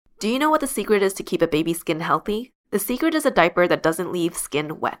Do you know what the secret is to keep a baby's skin healthy? The secret is a diaper that doesn't leave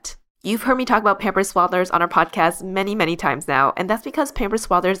skin wet. You've heard me talk about Pampers Swaddlers on our podcast many times now, and that's because Pampers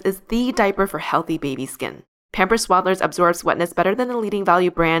Swaddlers is the diaper for healthy baby skin. Pampers Swaddlers absorbs wetness better than the leading value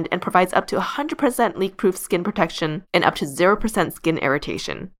brand and provides up to 100% leak-proof skin protection and up to 0% skin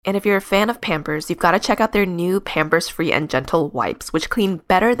irritation. And if you're a fan of Pampers, you've got to check out their new Pampers Free and Gentle wipes, which clean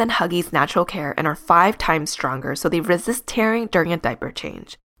better than Huggies Natural Care and are 5 times stronger, so they resist tearing during a diaper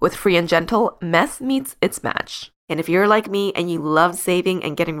change. With Free and Gentle, mess meets its match. And if you're like me and you love saving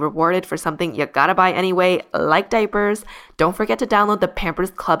and getting rewarded for something you gotta buy anyway, like diapers, don't forget to download the Pampers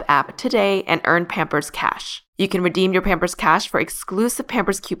Club app today and earn Pampers Cash. You can redeem your Pampers Cash for exclusive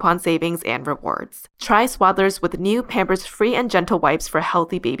Pampers coupon savings and rewards. Try Swaddlers with new Pampers Free and Gentle wipes for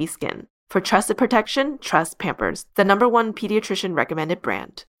healthy baby skin. For trusted protection, trust Pampers, the #1 pediatrician recommended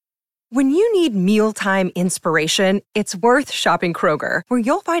brand. When you need mealtime inspiration, it's worth shopping Kroger, where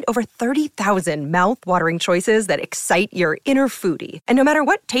you'll find over 30,000 mouth-watering choices that excite your inner foodie. And no matter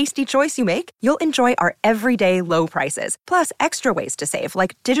what tasty choice you make, you'll enjoy our everyday low prices, plus extra ways to save,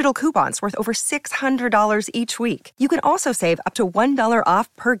 like digital coupons worth over $600 each week. You can also save up to $1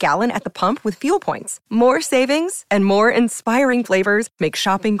 off per gallon at the pump with fuel points. More savings and more inspiring flavors make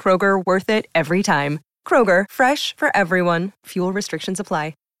shopping Kroger worth it every time. Kroger, fresh for everyone. Fuel restrictions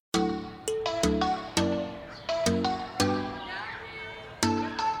apply.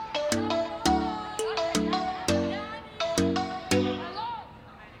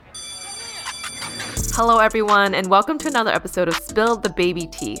 Hello, everyone, and welcome to another episode of Spill the Baby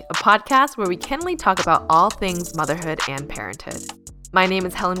Tea, a podcast where we candidly talk about all things motherhood and parenthood. My name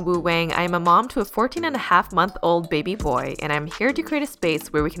is Helen Wu Wang. I am a mom to a 14-and-a-half-month-old baby boy, and I'm here to create a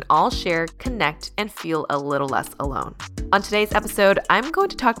space where we can all share, connect, and feel a little less alone. On today's episode, I'm going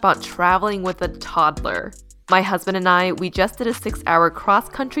to talk about traveling with a toddler. My husband and I, we just did a 6-hour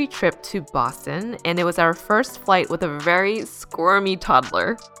cross-country trip to Boston, and it was our first flight with a very squirmy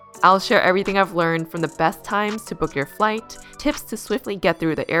toddler. I'll share everything I've learned, from the best times to book your flight, tips to swiftly get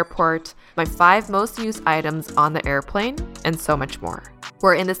through the airport, my 5 most used items on the airplane, and so much more.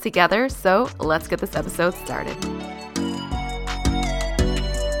 We're in this together, so let's get this episode started.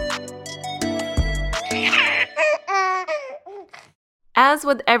 As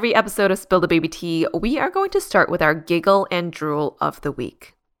with every episode of Spill the Baby Tea, we are going to start with our giggle and drool of the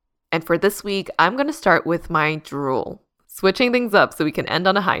week. And for this week, I'm going to start with my drool. Switching things up so we can end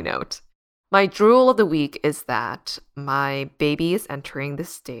on a high note. My drool of the week is that my baby is entering the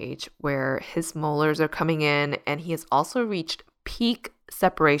stage where his molars are coming in, and he has also reached peak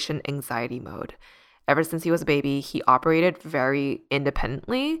separation anxiety mode. Ever since he was a baby, he operated very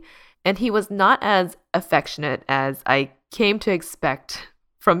independently, and he was not as affectionate as I came to expect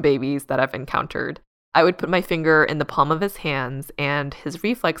from babies that I've encountered. I would put my finger in the palm of his hands, and his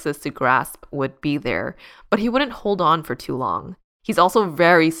reflexes to grasp would be there, but he wouldn't hold on for too long. He's also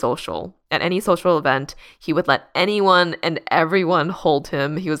very social. At any social event, he would let anyone and everyone hold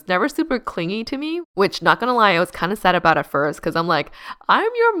him. He was never super clingy to me, which, not gonna lie, I was kind of sad about at first because I'm like,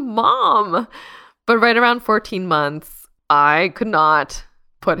 I'm your mom. But right around 14 months, I could not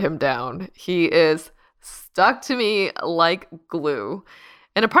put him down. He is stuck to me like glue.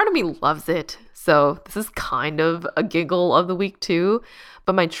 And a part of me loves it. So this is kind of a giggle of the week too.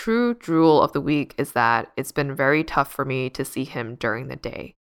 But my true drool of the week is that it's been very tough for me to see him during the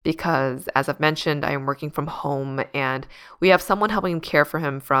day. Because as I've mentioned, I am working from home and we have someone helping care for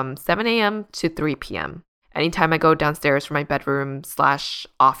him from 7 a.m. to 3 p.m. Anytime I go downstairs from my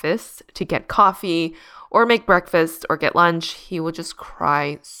bedroom/office to get coffee or make breakfast or get lunch, he will just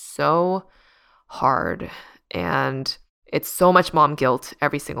cry so hard. And it's so much mom guilt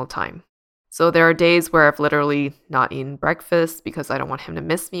every single time. So there are days where I've literally not eaten breakfast because I don't want him to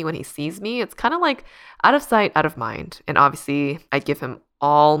miss me when he sees me. It's kind of like out of sight, out of mind. And obviously, I give him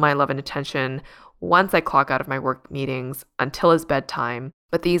all my love and attention once I clock out of my work meetings until his bedtime.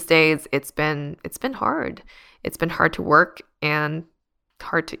 But these days, it's been hard. It's been hard to work and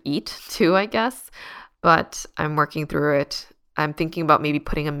hard to eat too, I guess. But I'm working through it. I'm thinking about maybe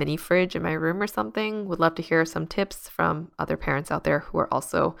putting a mini fridge in my room or something. Would love to hear some tips from other parents out there who are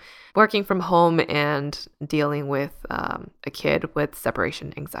also working from home and dealing with a kid with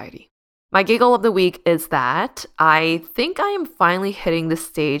separation anxiety. My giggle of the week is that I think I am finally hitting the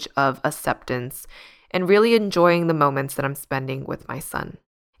stage of acceptance and really enjoying the moments that I'm spending with my son.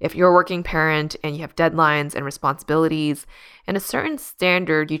 If you're a working parent and you have deadlines and responsibilities and a certain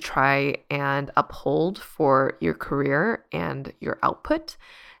standard you try and uphold for your career and your output,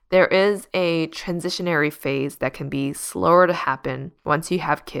 there is a transitionary phase that can be slower to happen once you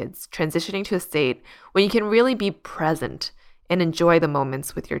have kids, transitioning to a state when you can really be present and enjoy the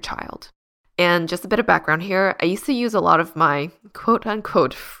moments with your child. And just a bit of background here, I used to use a lot of my quote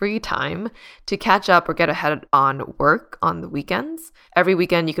unquote free time to catch up or get ahead on work on the weekends. Every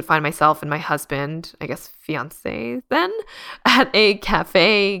weekend you could find myself and my husband, I guess fiance then, at a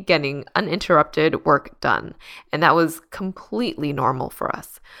cafe getting uninterrupted work done. And that was completely normal for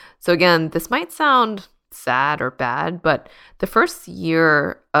us. So again, this might sound sad or bad, but the first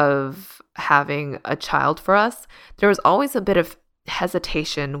year of having a child for us, there was always a bit of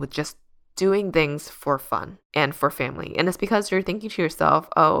hesitation with just doing things for fun and for family. And it's because you're thinking to yourself,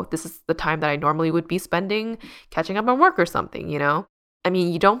 oh, this is the time that I normally would be spending catching up on work or something, you know? I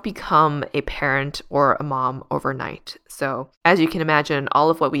mean, you don't become a parent or a mom overnight. So as you can imagine, all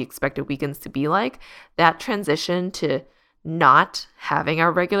of what we expected weekends to be like, that transition to not having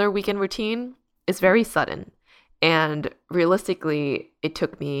our regular weekend routine is very sudden. And realistically, it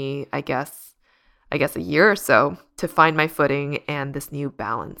took me, I guess a year or so to find my footing and this new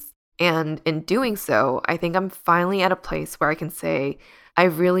balance. And in doing so, I think I'm finally at a place where I can say, I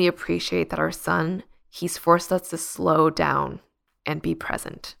really appreciate that our son, he's forced us to slow down and be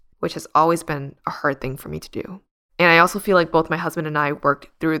present, which has always been a hard thing for me to do. And I also feel like both my husband and I worked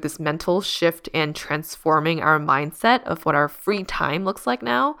through this mental shift and transforming our mindset of what our free time looks like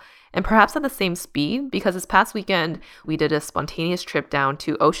now, and perhaps at the same speed, because this past weekend, we did a spontaneous trip down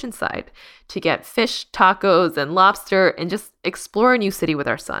to Oceanside to get fish, tacos, and lobster and just explore a new city with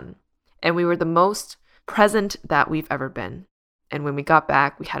our son. And we were the most present that we've ever been. And when we got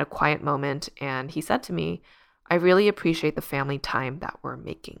back, we had a quiet moment, and he said to me, I really appreciate the family time that we're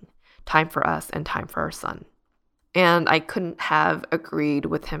making, time for us and time for our son. And I couldn't have agreed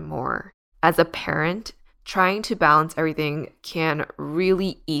with him more. As a parent, trying to balance everything can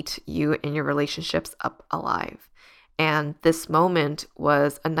really eat you and your relationships up alive. And this moment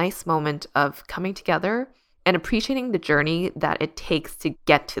was a nice moment of coming together and appreciating the journey that it takes to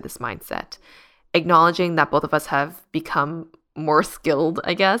get to this mindset. Acknowledging that both of us have become more skilled,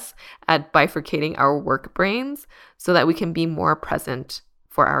 I guess, at bifurcating our work brains so that we can be more present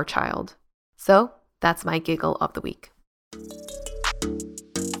for our child. So that's my giggle of the week.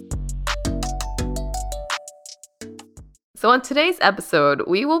 So on today's episode,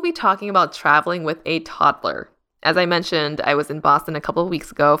 we will be talking about traveling with a toddler. As I mentioned, I was in Boston a couple of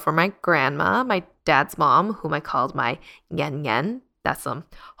weeks ago for my grandma, my dad's mom, whom I called my Nyen Nyen. That's some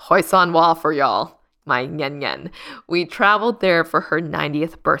Hoisan Wall for y'all, my Nyen Nyen. We traveled there for her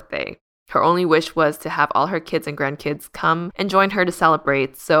 90th birthday. Her only wish was to have all her kids and grandkids come and join her to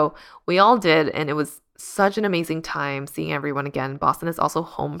celebrate. So we all did, and it was such an amazing time seeing everyone again. Boston is also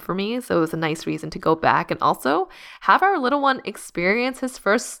home for me, so it was a nice reason to go back and also have our little one experience his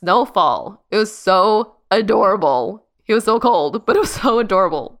first snowfall. It was so adorable. He was so cold, but it was so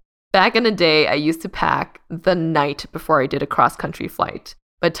adorable. Back in the day, I used to pack the night before I did a cross-country flight.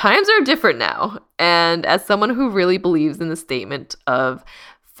 But times are different now. And as someone who really believes in the statement of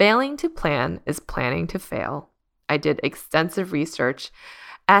failing to plan is planning to fail, I did extensive research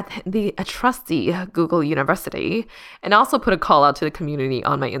at the trusty Google University and also put a call out to the community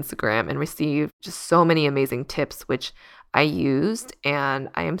on my Instagram and received just so many amazing tips, which I used, and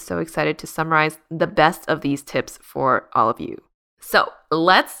I am so excited to summarize the best of these tips for all of you. So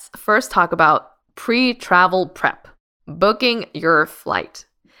let's first talk about pre-travel prep, booking your flight.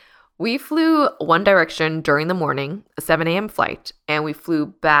 We flew one direction during the morning, a 7 a.m. flight, and we flew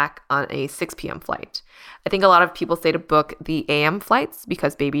back on a 6 p.m. flight. I think a lot of people say to book the a.m. flights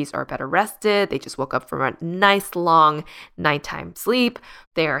because babies are better rested. They just woke up from a nice long nighttime sleep.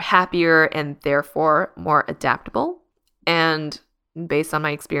 They are happier and therefore more adaptable. And based on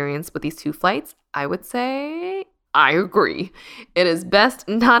my experience with these two flights, I would say I agree. It is best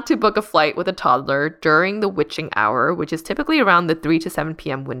not to book a flight with a toddler during the witching hour, which is typically around the 3 to 7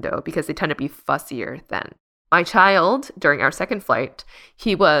 p.m. window because they tend to be fussier then. My child, during our second flight,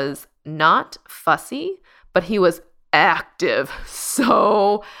 he was not fussy, but he was active,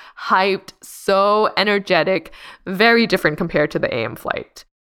 so hyped, so energetic, very different compared to the AM flight.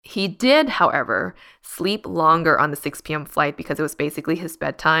 He did, however, sleep longer on the 6 p.m. flight because it was basically his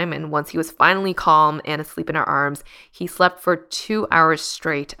bedtime. And once he was finally calm and asleep in our arms, he slept for 2 hours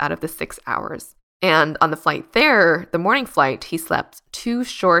straight out of the 6 hours. And on the flight there, the morning flight, he slept 2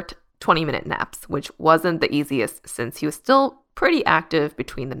 short 20-minute naps, which wasn't the easiest since he was still pretty active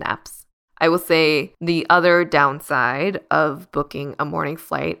between the naps. I will say the other downside of booking a morning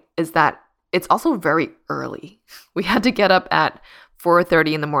flight is that it's also very early. We had to get up at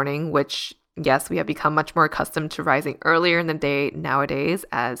 4:30 in the morning, which, yes, we have become much more accustomed to rising earlier in the day nowadays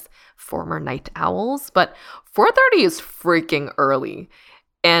as former night owls, but 4:30 is freaking early.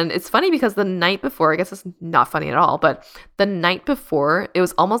 And it's funny because the night before, I guess it's not funny at all, but the night before, it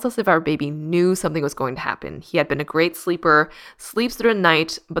was almost as if our baby knew something was going to happen. He had been a great sleeper, sleeps through the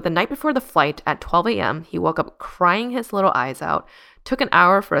night, but the night before the flight at 12 a.m., he woke up crying his little eyes out. Took an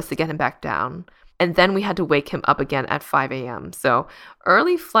hour for us to get him back down. And then we had to wake him up again at 5 a.m. So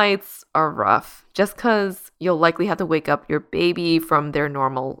early flights are rough just because you'll likely have to wake up your baby from their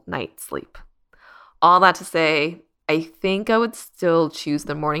normal night sleep. All that to say, I think I would still choose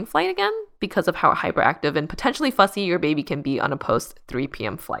the morning flight again because of how hyperactive and potentially fussy your baby can be on a post 3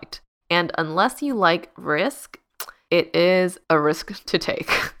 p.m. flight. And unless you like risk, it is a risk to take.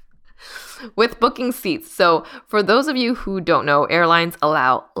 With booking seats. So for those of you who don't know, airlines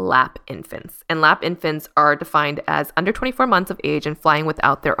allow lap infants. And lap infants are defined as under 24 months of age and flying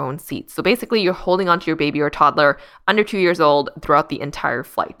without their own seats. So basically you're holding onto your baby or toddler under 2 years old throughout the entire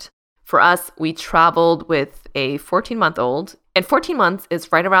flight. For us, we traveled with a 14-month-old, and 14 months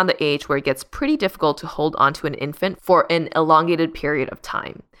is right around the age where it gets pretty difficult to hold onto an infant for an elongated period of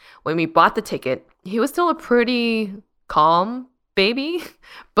time. When we bought the ticket, he was still a pretty calm baby,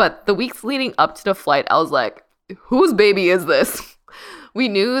 but the weeks leading up to the flight, I was like, whose baby is this? We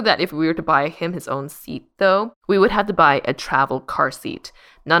knew that if we were to buy him his own seat, though, we would have to buy a travel car seat.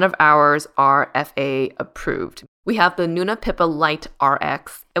 None of ours are FAA approved. We have the Nuna Pippa Lite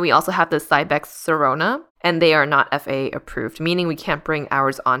RX, and we also have the Cybex Sorona, and they are not FAA approved, meaning we can't bring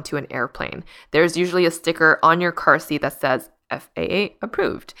ours onto an airplane. There's usually a sticker on your car seat that says FAA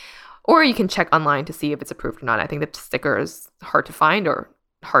approved. Or you can check online to see if it's approved or not. I think the sticker is hard to find or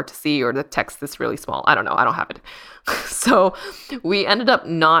hard to see, or the text is really small. I don't know. I don't have it. So we ended up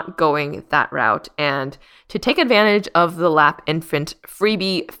not going that route and to take advantage of the lap infant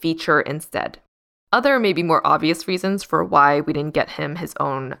freebie feature instead. Other maybe more obvious reasons for why we didn't get him his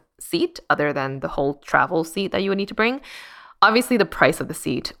own seat, other than the whole travel seat that you would need to bring. Obviously, the price of the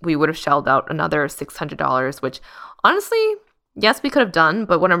seat, we would have shelled out another $600, which honestly, yes, we could have done,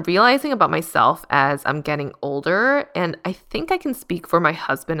 but what I'm realizing about myself as I'm getting older, and I think I can speak for my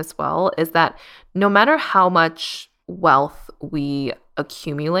husband as well, is that no matter how much wealth we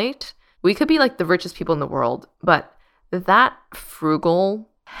accumulate, we could be like the richest people in the world, but that frugal,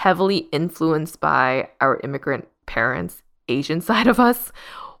 heavily influenced by our immigrant parents, Asian side of us,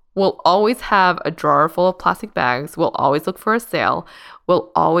 we'll always have a drawer full of plastic bags. We'll always look for a sale. We'll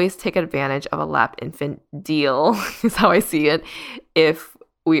always take advantage of a lap infant deal, is how I see it, if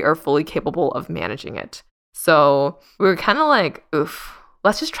we are fully capable of managing it. So we were kind of like, oof,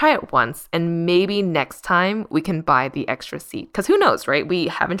 let's just try it once. And maybe next time we can buy the extra seat. Because who knows, right? We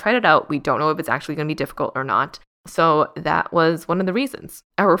haven't tried it out. We don't know if it's actually going to be difficult or not. So that was one of the reasons,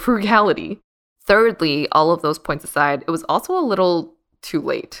 our frugality. Thirdly, all of those points aside, it was also a little too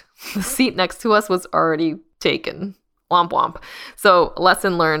late. The seat next to us was already taken. Womp womp. So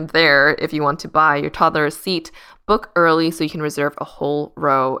lesson learned there, if you want to buy your toddler a seat, book early so you can reserve a whole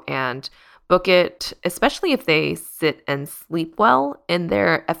row and book it, especially if they sit and sleep well in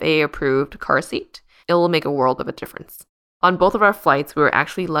their FAA approved car seat. It will make a world of a difference. On both of our flights, we were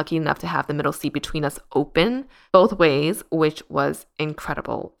actually lucky enough to have the middle seat between us open both ways, which was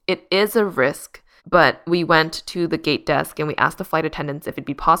incredible. It is a risk, but we went to the gate desk and we asked the flight attendants if it'd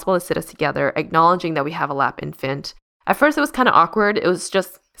be possible to sit us together, acknowledging that we have a lap infant. At first, it was kind of awkward. It was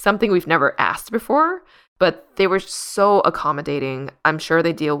just something we've never asked before, but they were so accommodating. I'm sure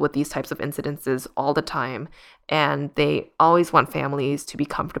they deal with these types of incidences all the time, and they always want families to be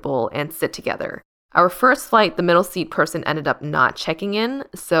comfortable and sit together. Our first flight, the middle seat person ended up not checking in,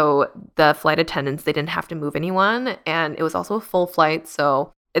 so the flight attendants, they didn't have to move anyone, and it was also a full flight,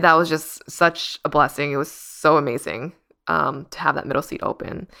 so that was just such a blessing. It was so amazing to have that middle seat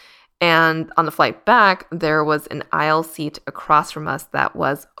open. And on the flight back, there was an aisle seat across from us that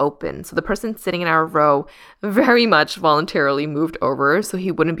was open. So the person sitting in our row very much voluntarily moved over so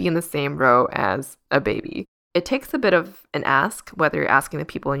he wouldn't be in the same row as a baby. It takes a bit of an ask, whether you're asking the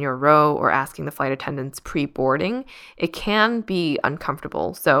people in your row or asking the flight attendants pre-boarding. It can be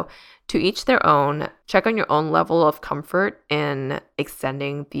uncomfortable. So to each their own, check on your own level of comfort in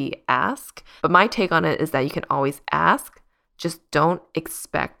extending the ask. But my take on it is that you can always ask, just don't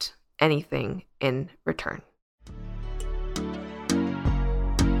expect anything in return.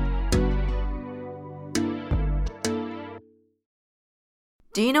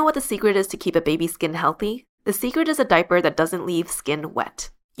 Do you know what the secret is to keep a baby's skin healthy? The secret is a diaper that doesn't leave skin wet.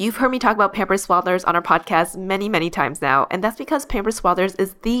 You've heard me talk about Pampers Swaddlers on our podcast many, many times now, and that's because Pampers Swaddlers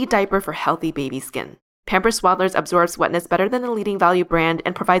is the diaper for healthy baby skin. Pampers Swaddlers absorbs wetness better than the leading value brand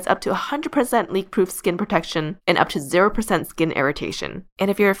and provides up to 100% leak-proof skin protection and up to 0% skin irritation.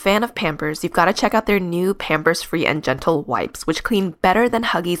 And if you're a fan of Pampers, you've got to check out their new Pampers Free and Gentle wipes, which clean better than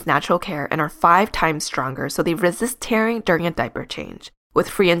Huggies Natural Care and are 5 times stronger, so they resist tearing during a diaper change. With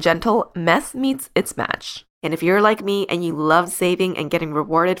Free and Gentle, mess meets its match. And if you're like me and you love saving and getting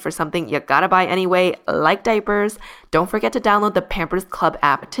rewarded for something you gotta buy anyway, like diapers, don't forget to download the Pampers Club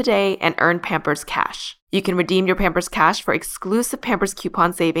app today and earn Pampers Cash. You can redeem your Pampers Cash for exclusive Pampers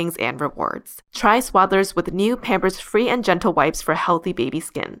coupon savings and rewards. Try Swaddlers with new Pampers Free and Gentle wipes for healthy baby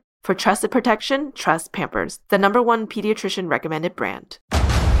skin. For trusted protection, trust Pampers, the #1 pediatrician recommended brand.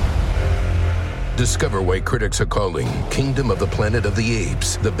 Discover why critics are calling Kingdom of the Planet of the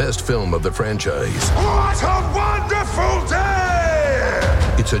Apes the best film of the franchise. What a wonderful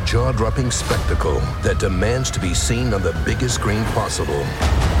day! It's a jaw-dropping spectacle that demands to be seen on the biggest screen possible.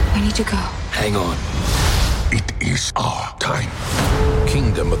 We need to go. Hang on. It is our time.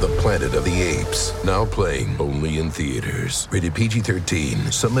 Kingdom of the Planet of the Apes. Now playing only in theaters. Rated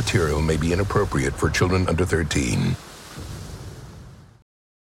PG-13. Some material may be inappropriate for children under 13.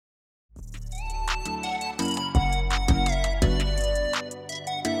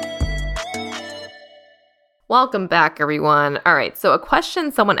 Welcome back, everyone. All right, so a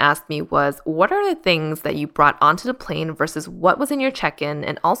question someone asked me was, what are the things that you brought onto the plane versus what was in your check-in?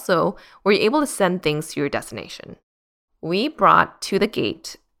 And also, were you able to send things to your destination? We brought to the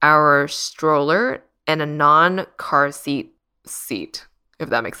gate our stroller and a non-car seat, if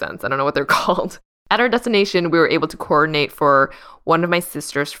that makes sense. I don't know what they're called. At our destination, we were able to coordinate for one of my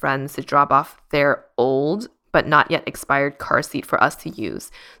sister's friends to drop off their old but not yet expired car seat for us to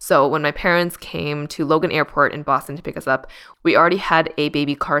use. So when my parents came to Logan Airport in Boston to pick us up, we already had a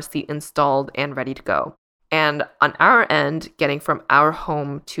baby car seat installed and ready to go. And on our end, getting from our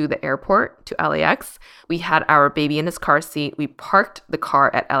home to the airport, to LAX, we had our baby in his car seat. We parked the car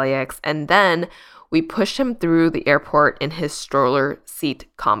at LAX, and then we pushed him through the airport in his stroller seat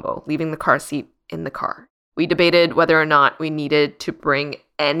combo, leaving the car seat in the car. We debated whether or not we needed to bring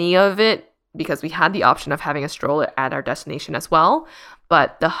any of it because we had the option of having a stroller at our destination as well.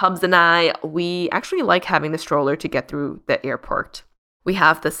 But the hubs and I, we actually like having the stroller to get through the airport. We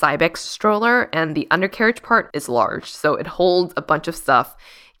have the Cybex stroller, and the undercarriage part is large, so it holds a bunch of stuff,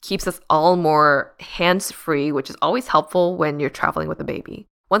 keeps us all more hands-free, which is always helpful when you're traveling with a baby.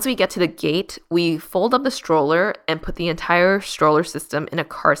 Once we get to the gate, we fold up the stroller and put the entire stroller system in a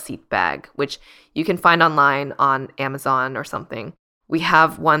car seat bag, which you can find online on Amazon or something. We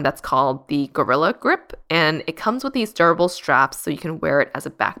have one that's called the Gorilla Grip, and it comes with these durable straps so you can wear it as a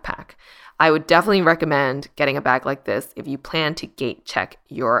backpack. I would definitely recommend getting a bag like this if you plan to gate check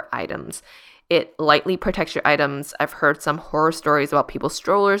your items. It lightly protects your items. I've heard some horror stories about people's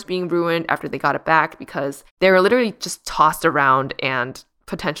strollers being ruined after they got it back because they were literally just tossed around and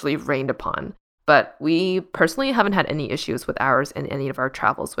potentially rained upon. But we personally haven't had any issues with ours in any of our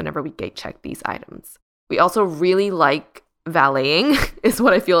travels whenever we gate check these items. We also really like valeting, is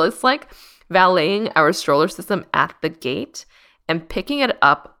what I feel it's like. Valeting our stroller system at the gate and picking it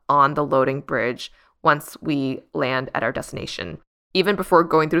up on the loading bridge once we land at our destination. Even before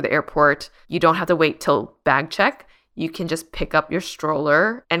going through the airport, you don't have to wait till bag check. You can just pick up your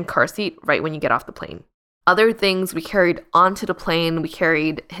stroller and car seat right when you get off the plane. Other things we carried onto the plane, we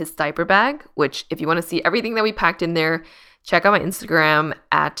carried his diaper bag, which if you want to see everything that we packed in there, check out my Instagram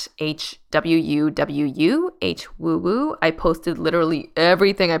at HWUWU. I posted literally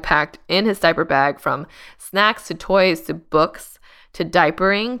everything I packed in his diaper bag, from snacks to toys to books to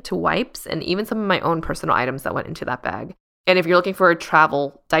diapering to wipes, and even some of my own personal items that went into that bag. And if you're looking for a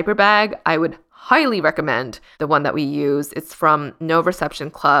travel diaper bag, I would highly recommend the one that we use. It's from No Reception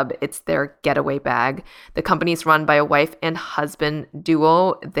Club. It's their getaway bag. The company is run by a wife and husband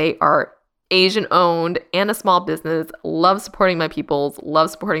duo. They are Asian owned and a small business. Love supporting my peoples, love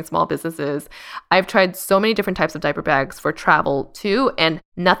supporting small businesses. I've tried so many different types of diaper bags for travel too, and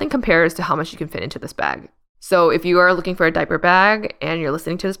nothing compares to how much you can fit into this bag. So if you are looking for a diaper bag and you're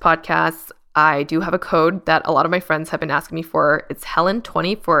listening to this podcast, I do have a code that a lot of my friends have been asking me for. It's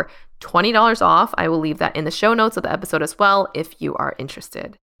Helen20 for $20 off. I will leave that in the show notes of the episode as well if you are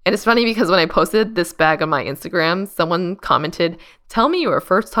interested. And it's funny because when I posted this bag on my Instagram, someone commented, "Tell me you're a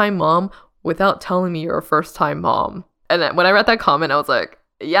first-time mom without telling me you're a first-time mom." And then when I read that comment, I was like,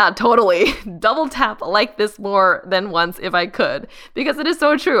 Yeah, totally. Double tap like this more than once if I could, because it is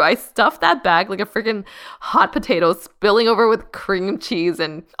so true. I stuffed that bag like a freaking hot potato, spilling over with cream cheese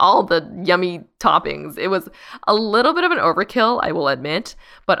and all the yummy toppings. It was a little bit of an overkill, I will admit,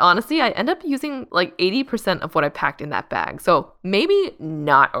 but honestly, I end up using like 80% of what I packed in that bag. So maybe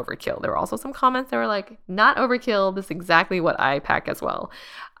not overkill. There were also some comments that were like, not overkill. This is exactly what I pack as well.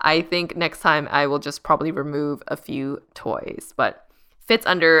 I think next time I will just probably remove a few toys, but fits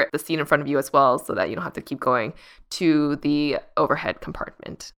under the seat in front of you as well so that you don't have to keep going to the overhead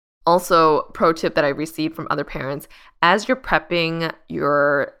compartment. Also, pro tip that I received from other parents, as you're prepping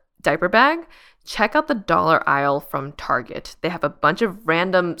your diaper bag, check out the dollar aisle from Target. They have a bunch of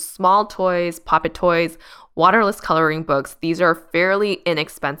random small toys, poppet toys, waterless coloring books. These are fairly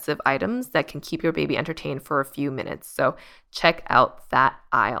inexpensive items that can keep your baby entertained for a few minutes. So check out that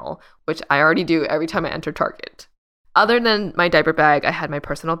aisle, which I already do every time I enter Target. Other than my diaper bag, I had my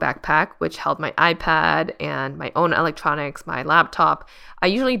personal backpack, which held my iPad and my own electronics, my laptop. I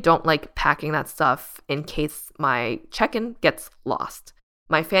usually don't like packing that stuff in case my check-in gets lost.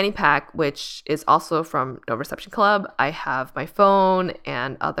 My fanny pack, which is also from No Reception Club, I have my phone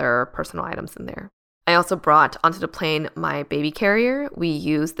and other personal items in there. I also brought onto the plane my baby carrier. We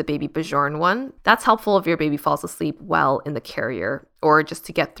use the baby Bajorn one. That's helpful if your baby falls asleep well in the carrier or just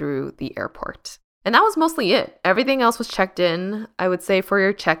to get through the airport. And that was mostly it. Everything else was checked in. I would say for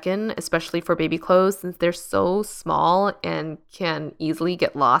your check-in, especially for baby clothes, since they're so small and can easily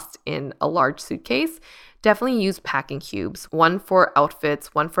get lost in a large suitcase, definitely use packing cubes. One for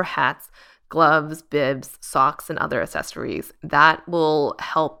outfits, one for hats, gloves, bibs, socks, and other accessories. That will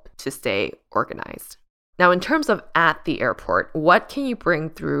help to stay organized. Now, in terms of at the airport, what can you bring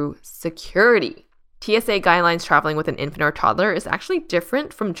through security? TSA guidelines traveling with an infant or toddler is actually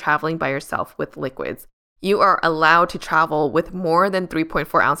different from traveling by yourself with liquids. You are allowed to travel with more than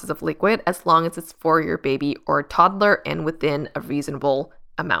 3.4 ounces of liquid as long as it's for your baby or toddler and within a reasonable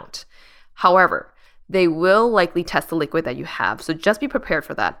amount. However, they will likely test the liquid that you have, so just be prepared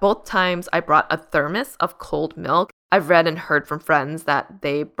for that. Both times I brought a thermos of cold milk. I've read and heard from friends that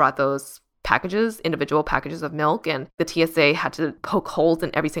they brought those individual packages of milk, and the TSA had to poke holes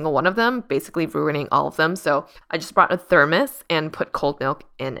in every single one of them, basically ruining all of them. So I just brought a thermos and put cold milk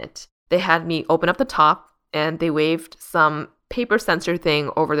in it. They had me open up the top and they waved some paper sensor thing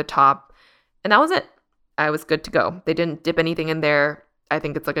over the top, and that was it. I was good to go. They didn't dip anything in there. I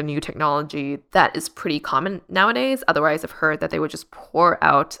think it's like a new technology that is pretty common nowadays. Otherwise, I've heard that they would just pour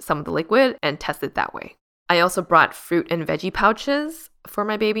out some of the liquid and test it that way. I also brought fruit and veggie pouches for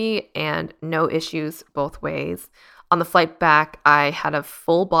my baby, and no issues both ways. On the flight back, I had a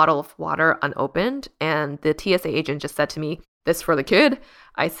full bottle of water unopened, and the TSA agent just said to me, "This for the kid?"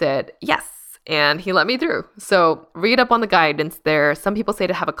 I said, "Yes," and he let me through. So read up on the guidance there. Some people say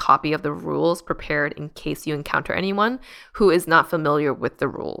to have a copy of the rules prepared in case you encounter anyone who is not familiar with the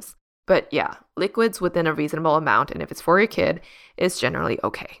rules. But yeah, liquids within a reasonable amount, and if it's for your kid, is generally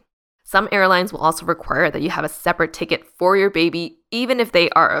okay. Some airlines will also require that you have a separate ticket for your baby, even if they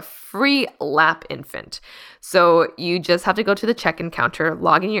are a free lap infant. So you just have to go to the check-in counter,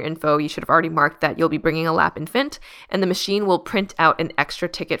 log in your info. You should have already marked that you'll be bringing a lap infant, and the machine will print out an extra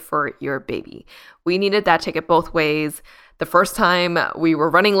ticket for your baby. We needed that ticket both ways. The first time we were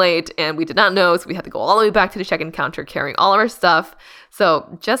running late and we did not know, so we had to go all the way back to the check-in counter carrying all of our stuff.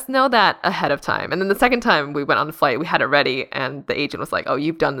 So just know that ahead of time. And then the second time we went on the flight, we had it ready and the agent was like, "Oh,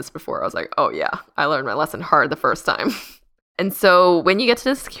 you've done this before." I was like, "Oh yeah, I learned my lesson hard the first time." And so when you get to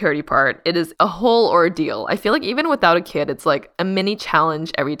the security part, it is a whole ordeal. I feel like even without a kid, it's like a mini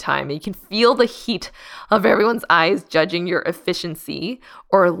challenge every time. You can feel the heat of everyone's eyes judging your efficiency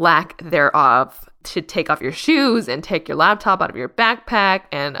or lack thereof to take off your shoes and take your laptop out of your backpack.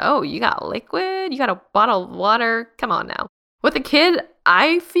 And oh, you got liquid? You got a bottle of water? Come on now. With a kid,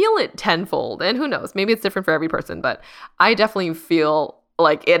 I feel it tenfold. And who knows, maybe it's different for every person, but I definitely feel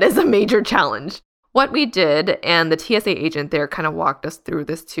like it is a major challenge. What we did, and the TSA agent there kind of walked us through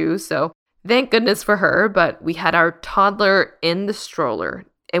this too, so thank goodness for her, but we had our toddler in the stroller,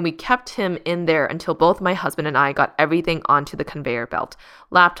 and we kept him in there until both my husband and I got everything onto the conveyor belt.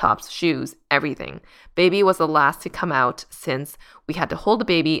 Laptops, shoes, everything. Baby was the last to come out since we had to hold the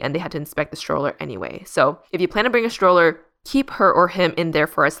baby and they had to inspect the stroller anyway. So if you plan to bring a stroller, keep her or him in there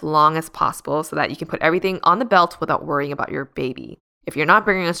for as long as possible so that you can put everything on the belt without worrying about your baby. If you're not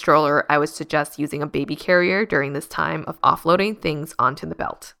bringing a stroller, I would suggest using a baby carrier during this time of offloading things onto the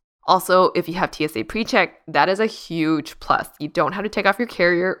belt. Also, if you have TSA PreCheck, that is a huge plus. You don't have to take off your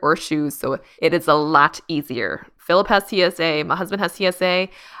carrier or shoes, so it is a lot easier. Philip has TSA, my husband has TSA.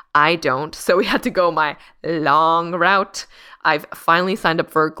 I don't, so we had to go my long route. I've finally signed up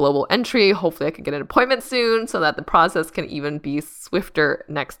for global entry. Hopefully I can get an appointment soon so that the process can even be swifter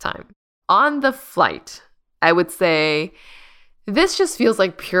next time. On the flight, I would say this just feels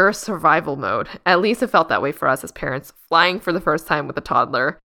like pure survival mode. At least it felt that way for us as parents flying for the first time with a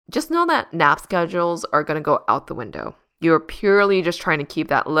toddler. Just know that nap schedules are going to go out the window. You're purely just trying to keep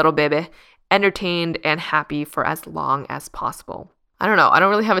that little baby entertained and happy for as long as possible. I don't know. I don't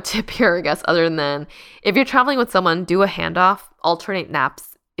really have a tip here, I guess, other than if you're traveling with someone, do a handoff, alternate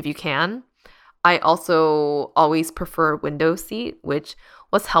naps if you can. I also always prefer window seat, which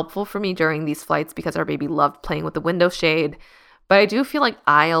was helpful for me during these flights because our baby loved playing with the window shade. But I do feel like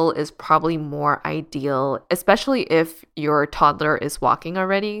aisle is probably more ideal, especially if your toddler is walking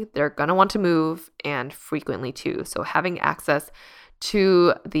already. They're going to want to move and frequently too. So having access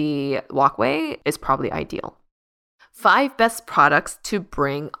to the walkway is probably ideal. 5 best products to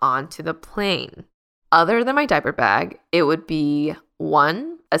bring onto the plane. Other than my diaper bag, it would be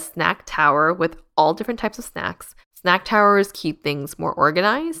 1, a snack tower with all different types of snacks. Snack towers keep things more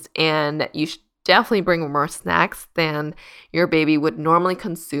organized, and you should definitely bring more snacks than your baby would normally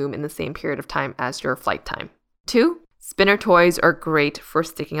consume in the same period of time as your flight time. 2, spinner toys are great for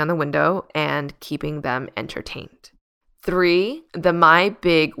sticking on the window and keeping them entertained. 3, the My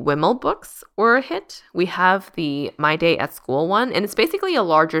Big Wimmel books were a hit. We have the My Day at School one, and it's basically a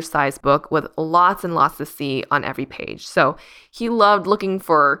larger size book with lots and lots to see on every page. So he loved looking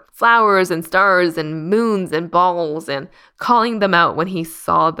for flowers and stars and moons and balls and calling them out when he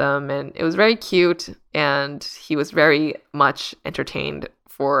saw them. And it was very cute, and he was very much entertained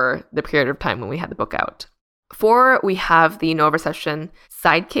for the period of time when we had the book out. 4, we have the No Reception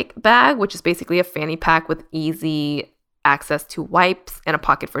Sidekick bag, which is basically a fanny pack with easy access to wipes and a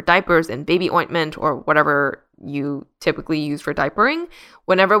pocket for diapers and baby ointment or whatever you typically use for diapering.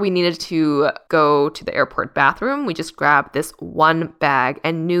 Whenever we needed to go to the airport bathroom, we just grabbed this one bag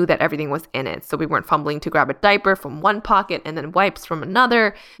and knew that everything was in it. So we weren't fumbling to grab a diaper from one pocket and then wipes from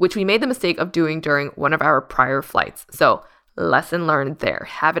another, which we made the mistake of doing during one of our prior flights. So lesson learned there.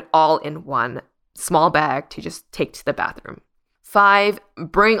 Have it all in one small bag to just take to the bathroom. 5,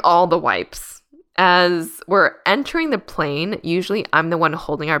 bring all the wipes. As we're entering the plane, usually I'm the one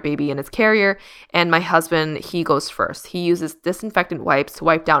holding our baby in his carrier, and my husband, he goes first. He uses disinfectant wipes to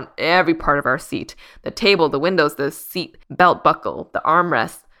wipe down every part of our seat. The table, the windows, the seat belt buckle, the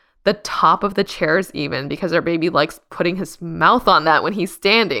armrest, the top of the chairs even, because our baby likes putting his mouth on that when he's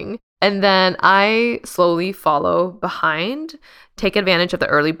standing. And then I slowly follow behind, take advantage of the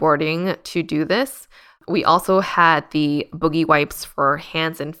early boarding to do this. We also had the boogie wipes for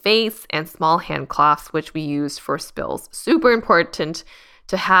hands and face and small hand cloths, which we used for spills. Super important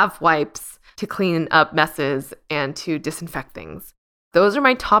to have wipes to clean up messes and to disinfect things. Those are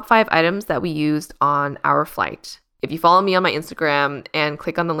my top 5 items that we used on our flight. If you follow me on my Instagram and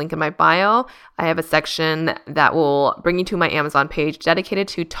click on the link in my bio, I have a section that will bring you to my Amazon page dedicated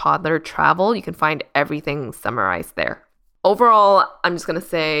to toddler travel. You can find everything summarized there. Overall, I'm just going to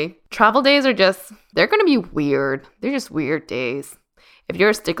say travel days are they're going to be weird. They're just weird days. If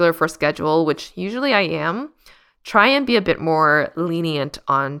you're a stickler for schedule, which usually I am, try and be a bit more lenient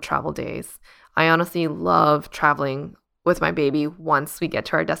on travel days. I honestly love traveling with my baby once we get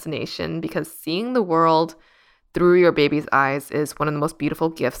to our destination because seeing the world through your baby's eyes is one of the most beautiful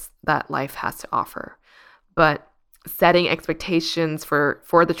gifts that life has to offer. But setting expectations for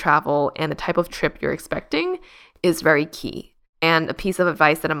the travel and the type of trip you're expecting is very key. And a piece of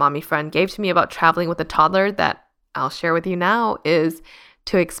advice that a mommy friend gave to me about traveling with a toddler that I'll share with you now is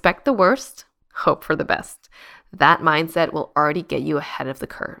to expect the worst, hope for the best. That mindset will already get you ahead of the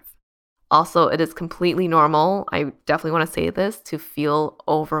curve. Also, it is completely normal, I definitely want to say this, to feel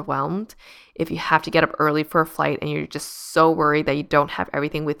overwhelmed. If you have to get up early for a flight and you're just so worried that you don't have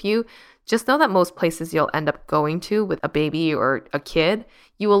everything with you, just know that most places you'll end up going to with a baby or a kid,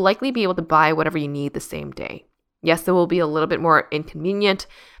 you will likely be able to buy whatever you need the same day. Yes, it will be a little bit more inconvenient,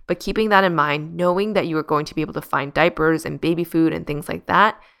 but keeping that in mind, knowing that you are going to be able to find diapers and baby food and things like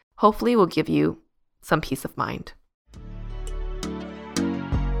that, hopefully will give you some peace of mind.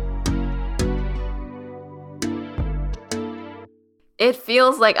 It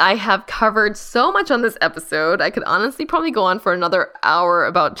feels like I have covered so much on this episode. I could honestly probably go on for another hour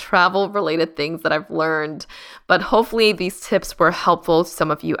about travel-related things that I've learned, but hopefully these tips were helpful to some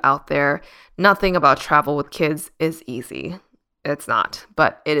of you out there. Nothing about travel with kids is easy. It's not,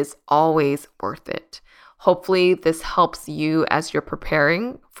 but it is always worth it. Hopefully this helps you as you're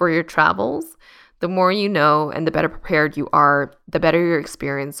preparing for your travels. The more you know and the better prepared you are, the better your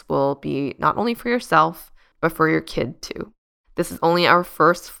experience will be, not only for yourself, but for your kid too. This is only our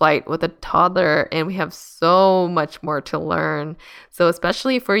first flight with a toddler, and we have so much more to learn. So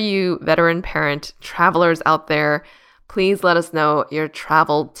especially for you veteran parent travelers out there, please let us know your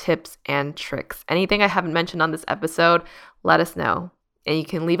travel tips and tricks. Anything I haven't mentioned on this episode, let us know. And you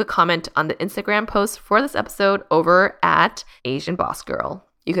can leave a comment on the Instagram post for this episode over at Asian Boss Girl.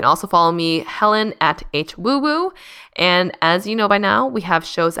 You can also follow me, Helen, at HWooWoo. And as you know by now, we have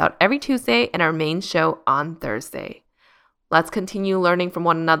shows out every Tuesday and our main show on Thursday. Let's continue learning from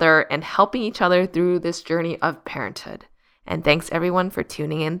one another and helping each other through this journey of parenthood. And thanks everyone for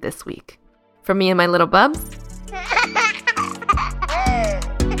tuning in this week. From me and my little bubs,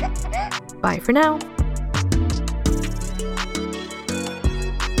 bye for now.